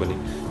जस्तो पनि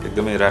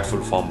एकदमै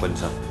ऱ्याटफुल फर्म पनि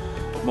छ,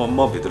 म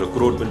भित्र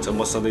क्रोध पनि छ,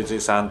 म सधैँ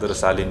चाहिँ शान्त र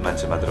शालीन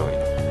मान्छे मात्र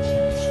होइन।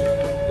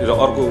 र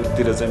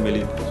अर्कोतिर चाहिँ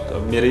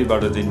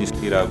मेरैबाट चाहिँ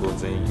निस्किरहेको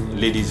चाहिँ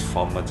लेडिज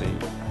फर्ममा चाहिँ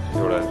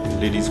एउटा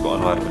लेडिजको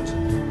अनुहार पनि छ।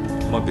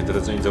 म भित्र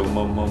चाहिँ जब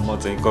म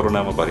चाहिँ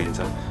करुणामा भरिन्छ,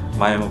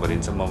 मायामा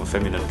भरिन्छ, ममा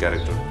फेमिनन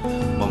क्यारेक्टर,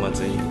 ममा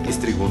चाहिँ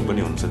स्त्री गुण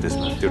पनि हुन्छ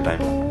त्यसमा त्यो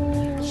टाइममा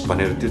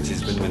भनेर त्यो चिज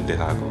पनि मैले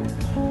देखाएको हो।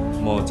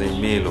 म चाहिँ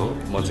मेल हो,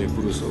 म चाहिँ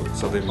पुरुष हो,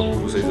 सधैँ म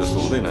पुरुषै जस्तो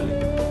हुँदैन नि,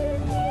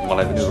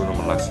 मलाई पनि रुन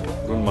मन लाग्छ।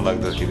 रुन मन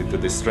लाग्दाखेरि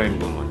त्यो स्ट्रेन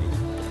गुण हो नि,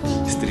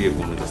 स्त्रीय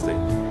गुण जस्तै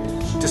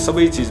त्यो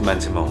सबै चिज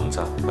मान्छेमा हुन्छ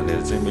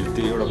भनेर चाहिँ मैले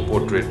त्यो एउटा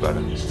पोर्ट्रेटबाट,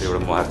 त्यो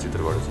एउटा मुहार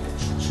चित्रबाट चाहिँ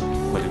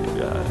मैले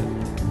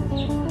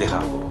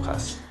देखाएको हो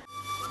खास।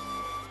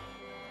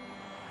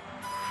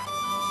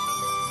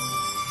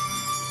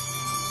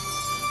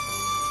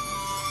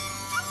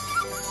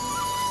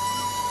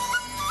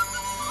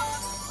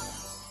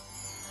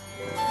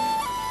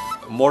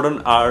 मोडर्न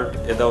आर्ट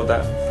यताउता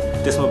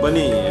त्यसमा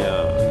पनि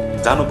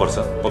जानुपर्छ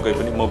पक्कै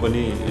पनि। म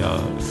पनि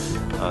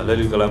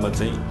ललित कलामा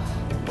चाहिँ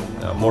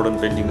मोडर्न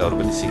पेन्टिङहरू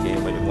पनि सिकेँ,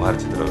 मैले मुहार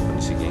चित्रहरू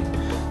पनि सिकेँ।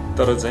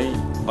 तर चाहिँ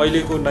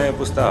अहिलेको नयाँ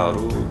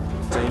पुस्ताहरू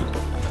चाहिँ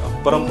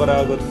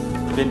परम्परागत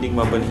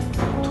पेन्टिङमा पनि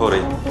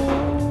थोरै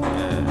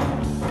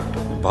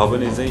भयो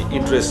भने चाहिँ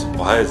इन्ट्रेस्ट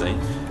भए चाहिँ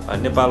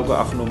नेपालको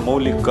आफ्नो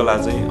मौलिक कला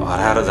चाहिँ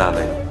हराएर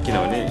जाँदैन।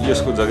 किनभने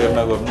यसको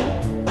जगेर्ना गर्नु,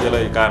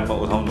 यसलाई काँधमा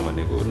उठाउनु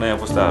भनेको नयाँ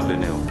पुस्ताहरूले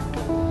नै हो।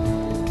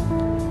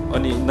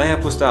 अनि नयाँ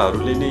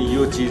पुस्ताहरूले नै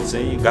यो चिज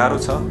चाहिँ गाह्रो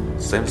छ,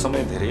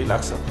 समय धेरै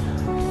लाग्छ,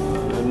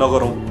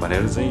 नगरौँ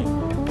भनेर चाहिँ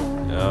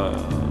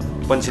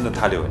पन्छिन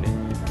थाल्यो भने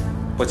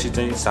पछि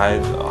चाहिँ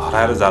सायद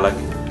हराएर जाला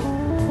कि।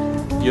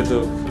 यो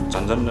त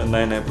झन्झन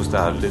नयाँ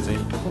पुस्ताहरूले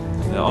चाहिँ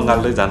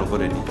अँगाल्दै जानु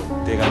पऱ्यो नि।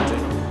 त्यही कारण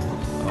चाहिँ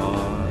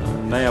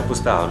नयाँ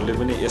पुस्ताहरूले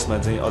पनि यसमा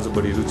चाहिँ अझ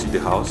बढी रुचि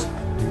देखाओस्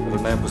र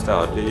नयाँ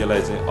पुस्ताहरूले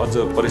यसलाई चाहिँ अझ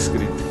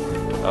परिष्कृत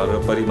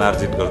र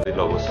परिमार्जित गर्दै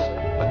लगोस्।